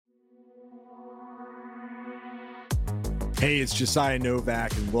Hey, it's Josiah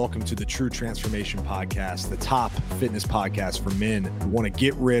Novak, and welcome to the True Transformation Podcast, the top fitness podcast for men who want to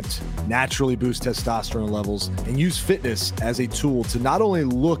get ripped, naturally boost testosterone levels, and use fitness as a tool to not only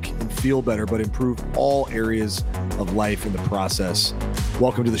look and feel better, but improve all areas of life in the process.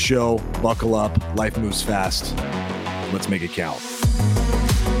 Welcome to the show. Buckle up. Life moves fast. Let's make it count.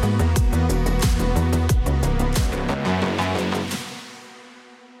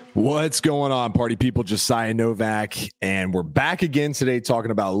 What's going on, party people? Josiah Novak, and we're back again today talking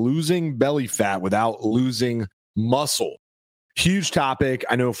about losing belly fat without losing muscle. Huge topic.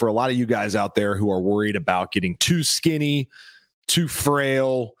 I know for a lot of you guys out there who are worried about getting too skinny, too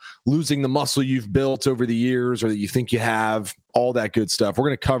frail, losing the muscle you've built over the years or that you think you have, all that good stuff. We're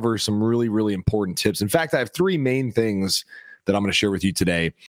going to cover some really, really important tips. In fact, I have three main things that I'm going to share with you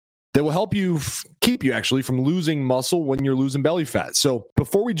today that will help you keep you actually from losing muscle when you're losing belly fat. So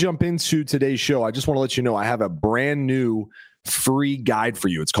before we jump into today's show, I just want to let you know I have a brand new free guide for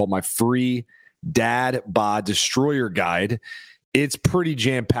you. It's called my free Dad Bod Destroyer Guide. It's pretty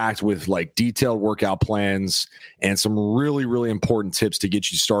jam-packed with like detailed workout plans and some really, really important tips to get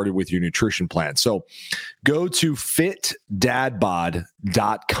you started with your nutrition plan. So go to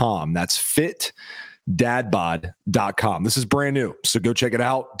fitdadbod.com. That's fitdadbod.com. This is brand new, so go check it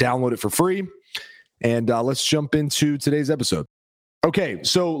out, download it for free, and let's jump into today's episode. Okay,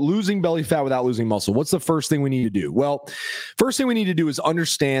 so losing belly fat without losing muscle. What's the first thing we need to do? Well, first thing we need to do is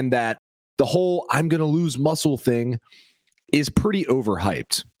understand that the whole I'm going to lose muscle thing is pretty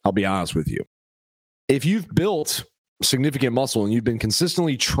overhyped. I'll be honest with you. If you've built significant muscle and you've been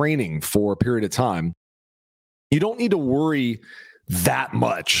consistently training for a period of time, you don't need to worry that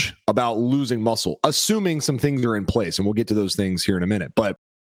much about losing muscle, assuming some things are in place. And we'll get to those things here in a minute. But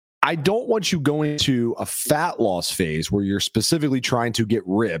I don't want you going into a fat loss phase where you're specifically trying to get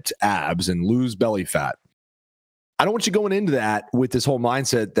ripped abs and lose belly fat. I don't want you going into that with this whole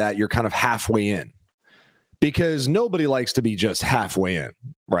mindset that you're kind of halfway in, because nobody likes to be just halfway in,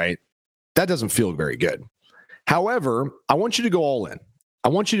 right? That doesn't feel very good. However, I want you to go all in. I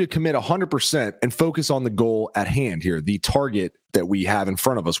want you to commit 100% and focus on the goal at hand here, the target that we have in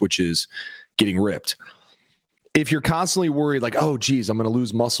front of us, which is getting ripped. If you're constantly worried like, oh, geez, I'm going to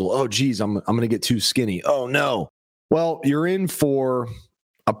lose muscle. Oh, geez, I'm going to get too skinny. Oh, no. Well, you're in for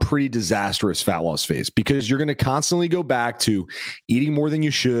a pretty disastrous fat loss phase because you're going to constantly go back to eating more than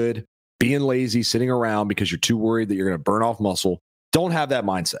you should, being lazy, sitting around because you're too worried that you're going to burn off muscle. Don't have that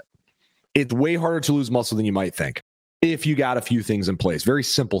mindset. It's way harder to lose muscle than you might think if you got a few things in place, very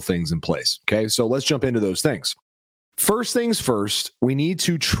simple things in place. Okay, so let's jump into those things. First things first, we need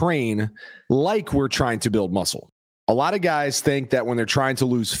to train like we're trying to build muscle. A lot of guys think that when they're trying to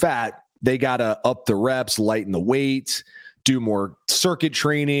lose fat, they got to up the reps, lighten the weight, do more circuit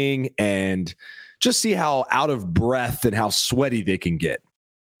training, and just see how out of breath and how sweaty they can get.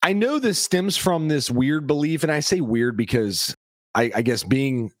 I know this stems from this weird belief, and I say weird because I guess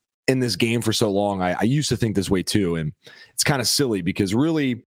being in this game for so long, I used to think this way too, and it's kind of silly because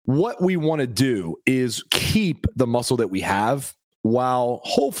really what we want to do is keep the muscle that we have while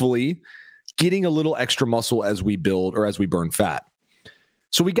hopefully getting a little extra muscle as we build or as we burn fat.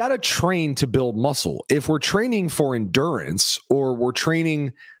 So we got to train to build muscle. If we're training for endurance or we're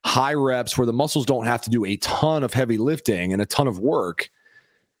training high reps where the muscles don't have to do a ton of heavy lifting and a ton of work,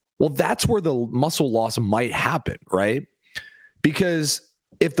 well, that's where the muscle loss might happen, right? Because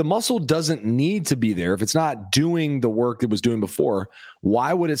if the muscle doesn't need to be there, if it's not doing the work it was doing before,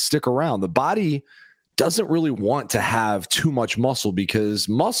 why would it stick around? The body doesn't really want to have too much muscle because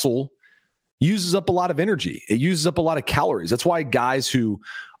muscle uses up a lot of energy. It uses up a lot of calories. That's why guys who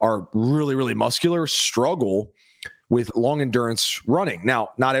are really, really muscular struggle with long endurance running. Now,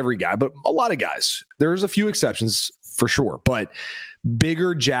 not every guy, but a lot of guys. There's a few exceptions for sure, but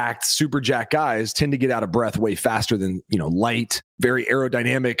bigger, jacked, super jacked guys tend to get out of breath way faster than, light, very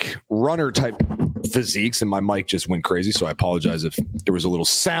aerodynamic runner type physiques. And my mic just went crazy, so I apologize if there was a little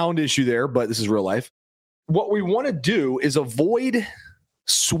sound issue there, but this is real life. What we want to do is avoid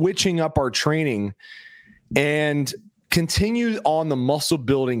switching up our training and continue on the muscle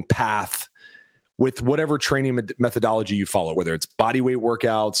building path with whatever training methodology you follow, whether it's body weight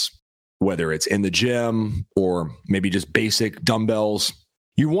workouts, whether it's in the gym or maybe just basic dumbbells.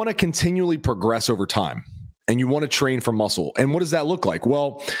 You want to continually progress over time and you want to train for muscle. And what does that look like?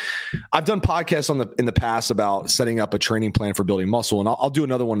 Well, I've done podcasts in the past about setting up a training plan for building muscle, and I'll do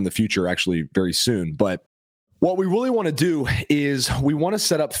another one in the future, actually very soon. But what we really want to do is we want to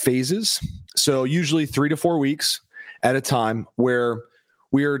set up phases. So usually 3 to 4 weeks at a time where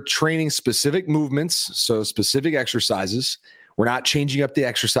we are training specific movements, so specific exercises. We're not changing up the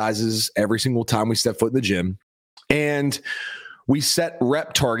exercises every single time we step foot in the gym. And we set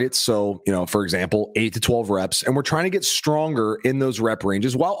rep targets. So, for example, 8 to 12 reps, and we're trying to get stronger in those rep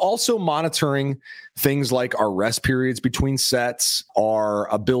ranges while also monitoring things like our rest periods between sets,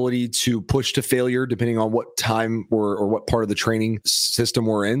 our ability to push to failure, depending on what time or what part of the training system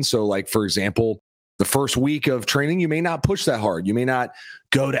we're in. So like, for example, the first week of training, you may not push that hard. You may not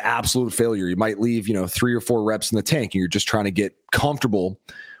go to absolute failure. You might leave, 3 or 4 reps in the tank, and you're just trying to get comfortable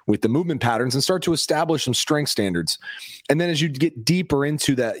with the movement patterns and start to establish some strength standards. And then as you get deeper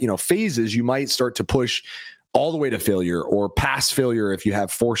into that, phases, you might start to push all the way to failure or past failure if you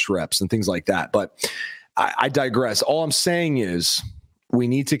have forced reps and things like that. But I digress. All I'm saying is we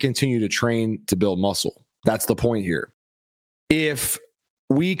need to continue to train to build muscle. That's the point here. If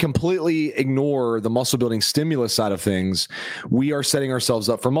we completely ignore the muscle building stimulus side of things, we are setting ourselves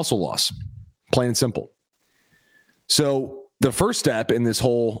up for muscle loss, plain and simple. So the first step in this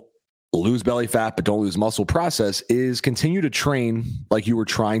whole lose belly fat but don't lose muscle process is continue to train like you were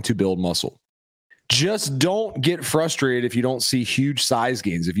trying to build muscle. Just don't get frustrated if you don't see huge size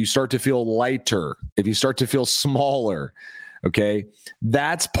gains, if you start to feel lighter, if you start to feel smaller, okay?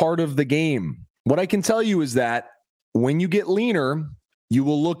 That's part of the game. What I can tell you is that when you get leaner, you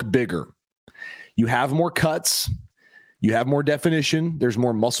will look bigger. You have more cuts, you have more definition, there's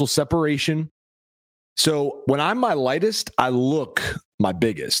more muscle separation. So when I'm my lightest, I look my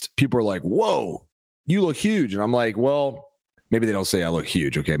biggest. People are like, whoa, you look huge. And I'm like, well, maybe they don't say I look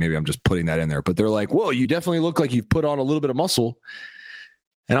huge. Okay, maybe I'm just putting that in there. But they're like, whoa, you definitely look like you've put on a little bit of muscle.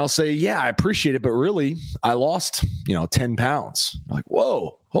 And I'll say, yeah, I appreciate it. But really, I lost, 10 pounds. I'm like,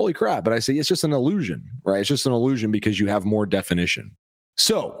 whoa, holy crap. But I say, it's just an illusion, right? It's just an illusion because you have more definition.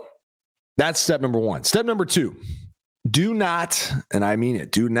 So that's step number 1. Step number 2, do not, and I mean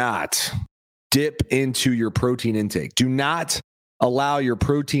it, do not dip into your protein intake. Do not allow your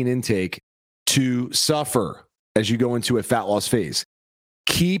protein intake to suffer as you go into a fat loss phase.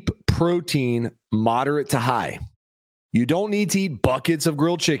 Keep protein moderate to high. You don't need to eat buckets of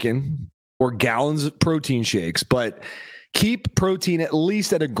grilled chicken or gallons of protein shakes, but keep protein at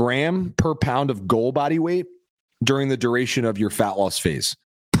least at 1 gram per pound of goal body weight during the duration of your fat loss phase.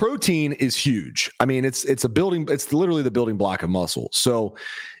 Protein is huge. I mean, it's literally the building block of muscle. So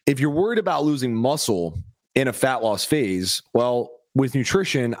if you're worried about losing muscle in a fat loss phase, well, with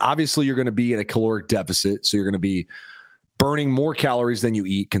nutrition, obviously you're going to be in a caloric deficit. So you're going to be burning more calories than you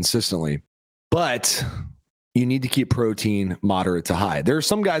eat consistently, but you need to keep protein moderate to high. There are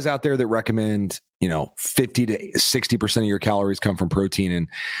some guys out there that recommend, 50 to 60% of your calories come from protein. And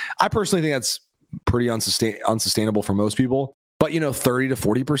I personally think that's pretty unsustainable for most people. But, 30 to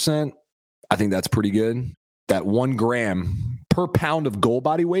 40%, I think that's pretty good. That 1 gram per pound of goal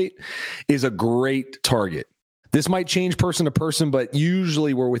body weight is a great target. This might change person to person, but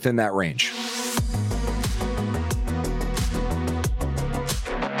usually we're within that range.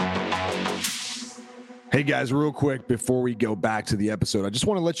 Hey guys, real quick before we go back to the episode, I just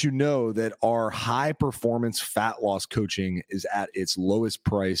want to let you know that our high performance fat loss coaching is at its lowest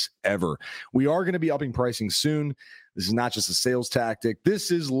price ever. We are going to be upping pricing soon. This is not just a sales tactic.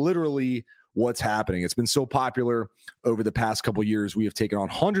 This is literally what's happening. It's been so popular over the past couple of years. We have taken on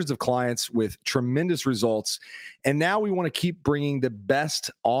hundreds of clients with tremendous results. And now we want to keep bringing the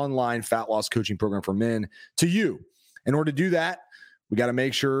best online fat loss coaching program for men to you. In order to do that, we got to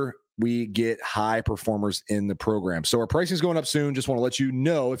make sure we get high performers in the program. So our pricing is going up soon. Just want to let you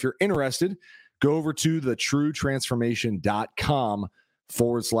know, if you're interested, go over to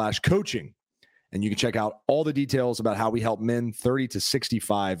thetruetransformation.com/coaching. And you can check out all the details about how we help men 30 to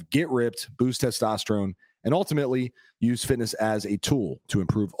 65 get ripped, boost testosterone, and ultimately use fitness as a tool to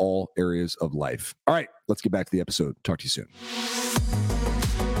improve all areas of life. All right, let's get back to the episode. Talk to you soon.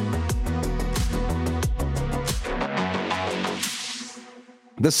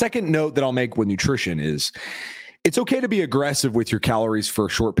 The second note that I'll make with nutrition is it's okay to be aggressive with your calories for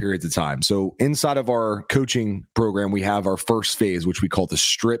short periods of time. So inside of our coaching program, we have our first phase, which we call the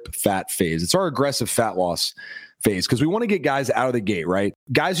strip fat phase. It's our aggressive fat loss phase because we want to get guys out of the gate, right?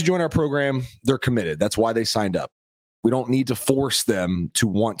 Guys who join our program, they're committed. That's why they signed up. We don't need to force them to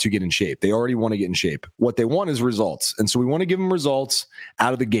want to get in shape. They already want to get in shape. What they want is results. And so we want to give them results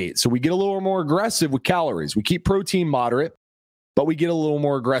out of the gate. So we get a little more aggressive with calories. We keep protein moderate, but we get a little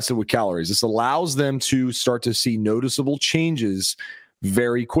more aggressive with calories. This allows them to start to see noticeable changes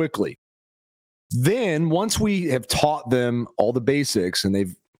very quickly. Then once we have taught them all the basics and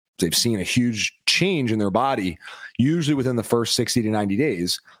they've seen a huge change in their body, usually within the first 60 to 90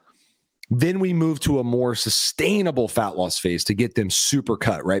 days, Then we move to a more sustainable fat loss phase to get them super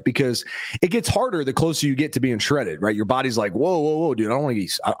cut, right? Because it gets harder the closer you get to being shredded, right? Your body's like, whoa, dude, I don't want to get,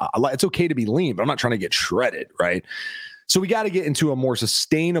 it's okay to be lean, but I'm not trying to get shredded, right? So we got to get into a more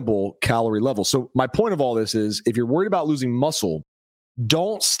sustainable calorie level. So my point of all this is, if you're worried about losing muscle,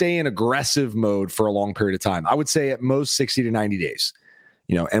 don't stay in aggressive mode for a long period of time. I would say at most 60 to 90 days.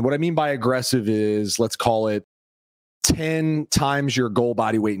 And what I mean by aggressive is, let's call it 10 times your goal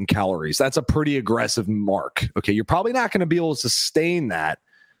body weight in calories. That's a pretty aggressive mark. Okay. You're probably not going to be able to sustain that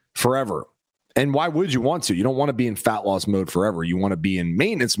forever. And why would you want to? You don't want to be in fat loss mode forever. You want to be in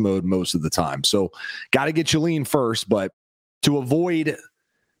maintenance mode most of the time. So got to get you lean first, but to avoid,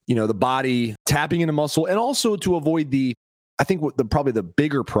 the body tapping into muscle, and also to avoid I think probably the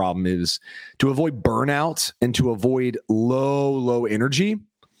bigger problem is to avoid burnout and to avoid low energy.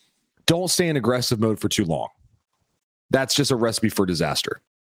 Don't stay in aggressive mode for too long. That's just a recipe for disaster.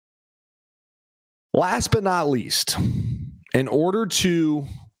 Last but not least, in order to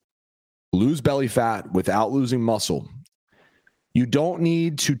lose belly fat without losing muscle, you don't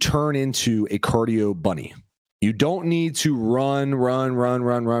need to turn into a cardio bunny. You don't need to run,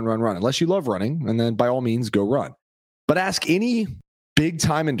 unless you love running, and then by all means, go run. But ask any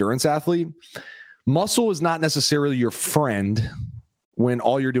big-time endurance athlete, muscle is not necessarily your friend when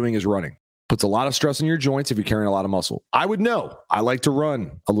all you're doing is running. Puts a lot of stress on your joints if you're carrying a lot of muscle. I would know. I like to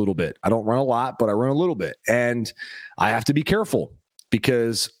run a little bit. I don't run a lot, but I run a little bit. And I have to be careful,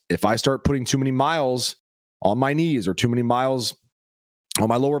 because if I start putting too many miles on my knees or too many miles on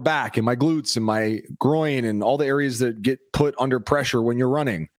my lower back and my glutes and my groin and all the areas that get put under pressure when you're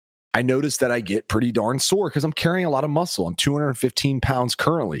running, I notice that I get pretty darn sore because I'm carrying a lot of muscle. I'm 215 pounds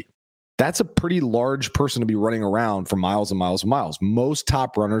currently. That's a pretty large person to be running around for miles and miles and miles. Most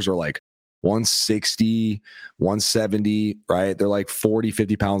top runners are like 160, 170, right? They're like 40,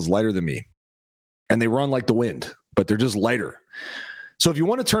 50 pounds lighter than me. And they run like the wind, but they're just lighter. So if you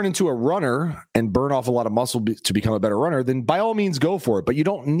want to turn into a runner and burn off a lot of muscle to become a better runner, then by all means go for it. But you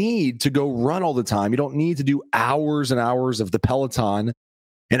don't need to go run all the time. You don't need to do hours and hours of the Peloton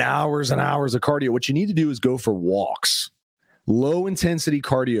and hours of cardio. What you need to do is go for walks. Low intensity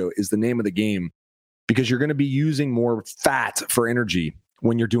cardio is the name of the game, because you're going to be using more fat for energy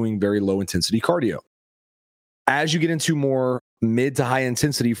when you're doing very low intensity cardio. As you get into more mid to high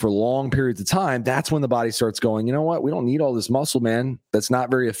intensity for long periods of time, that's when the body starts going, you know what? We don't need all this muscle, man. That's not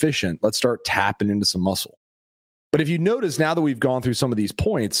very efficient. Let's start tapping into some muscle. But if you notice, now that we've gone through some of these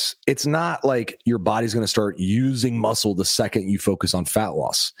points, it's not like your body's going to start using muscle the second you focus on fat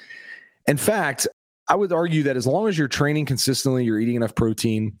loss. In fact, I would argue that as long as you're training consistently, you're eating enough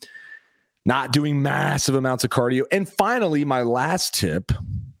protein, not doing massive amounts of cardio, and finally, my last tip,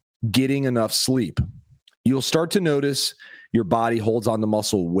 getting enough sleep, you'll start to notice your body holds on to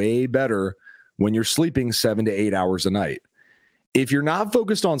muscle way better when you're sleeping 7 to 8 hours a night. If you're not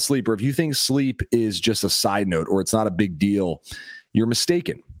focused on sleep, or if you think sleep is just a side note or it's not a big deal, you're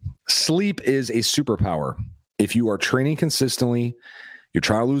mistaken. Sleep is a superpower. If you are training consistently, you're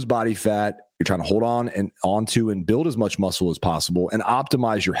trying to lose body fat, you're trying to hold on and onto and build as much muscle as possible and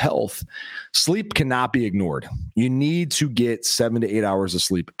optimize your health, sleep cannot be ignored. You need to get 7 to 8 hours of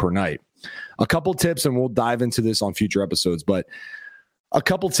sleep per night. A couple tips, and we'll dive into this on future episodes, but a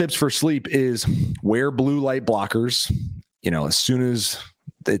couple tips for sleep is wear blue light blockers, as soon as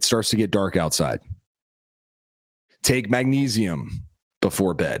it starts to get dark outside. Take magnesium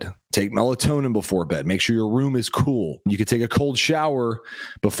before bed. Take melatonin before bed. Make sure your room is cool. You could take a cold shower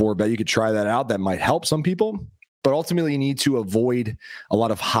before bed. You could try that out. That might help some people. But ultimately, you need to avoid a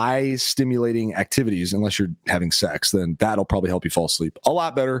lot of high stimulating activities unless you're having sex. Then that'll probably help you fall asleep a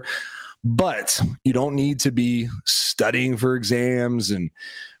lot better. But you don't need to be studying for exams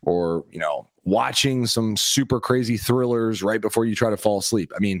or watching some super crazy thrillers right before you try to fall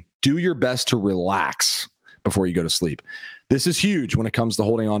asleep. I mean, do your best to relax before you go to sleep. This is huge when it comes to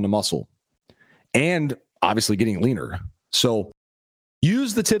holding on to muscle and obviously getting leaner. So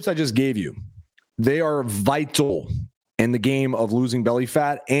use the tips I just gave you. They are vital in the game of losing belly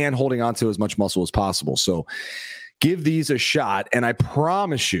fat and holding on to as much muscle as possible. So give these a shot. And I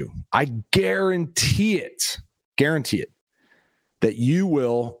promise you, I guarantee it, that you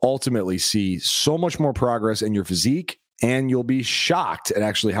will ultimately see so much more progress in your physique, and you'll be shocked at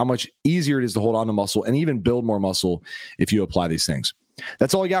actually how much easier it is to hold on to muscle and even build more muscle if you apply these things.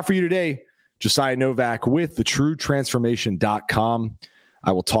 That's all I got for you today. Josiah Novak with thetruetransformation.com.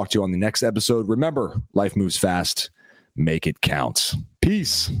 I will talk to you on the next episode. Remember, life moves fast. Make it count.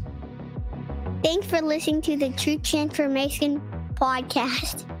 Peace. Thanks for listening to the True Transformation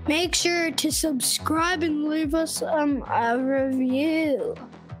Podcast. Make sure to subscribe and leave us a review.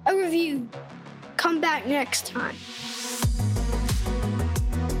 a review. Come back next time.